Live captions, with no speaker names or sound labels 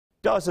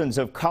Dozens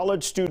of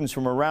college students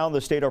from around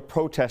the state are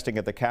protesting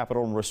at the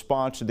Capitol in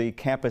response to the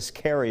campus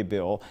carry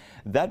bill.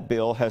 That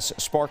bill has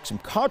sparked some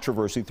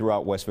controversy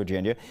throughout West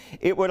Virginia.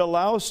 It would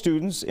allow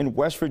students in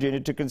West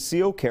Virginia to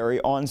conceal carry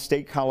on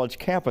state college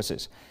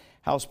campuses.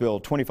 House Bill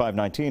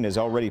 2519 has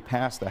already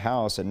passed the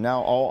House, and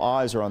now all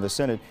eyes are on the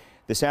Senate.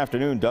 This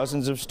afternoon,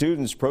 dozens of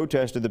students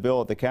protested the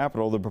bill at the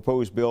Capitol. The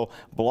proposed bill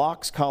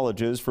blocks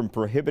colleges from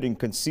prohibiting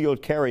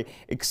concealed carry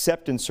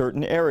except in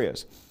certain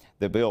areas.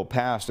 The bill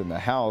passed in the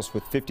House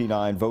with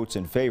 59 votes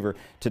in favor.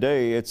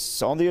 Today,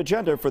 it's on the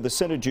agenda for the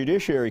Senate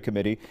Judiciary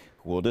Committee,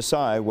 who will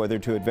decide whether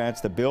to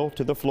advance the bill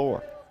to the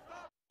floor.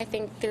 I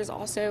think there's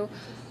also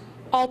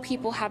all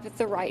people have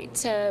the right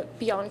to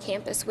be on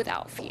campus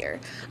without fear.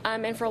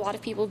 And for a lot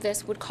of people,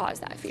 this would cause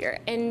that fear.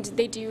 And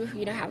they do,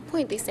 have a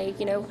point. They say,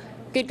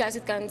 good guys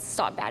with guns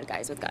stop bad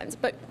guys with guns.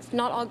 But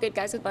not all good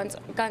guys with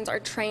guns are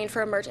trained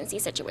for emergency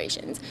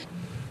situations.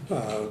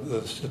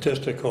 The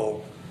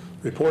statistical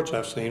reports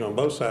I've seen on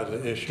both sides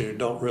of the issue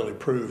don't really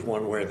prove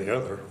one way or the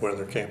other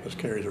whether campus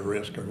carries a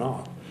risk or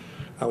not.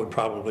 I would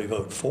probably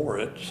vote for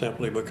it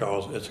simply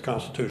because it's a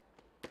constitutional.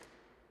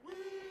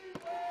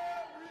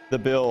 The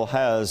bill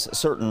has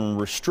certain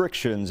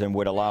restrictions and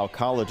would allow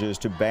colleges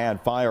to ban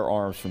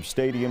firearms from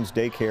stadiums,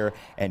 daycare,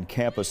 and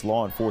campus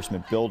law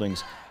enforcement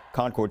buildings.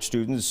 Concord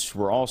students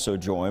were also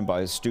joined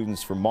by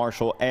students from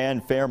Marshall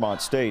and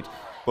Fairmont State.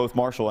 Both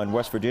Marshall and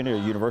West Virginia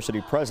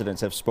University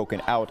presidents have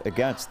spoken out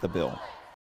against the bill.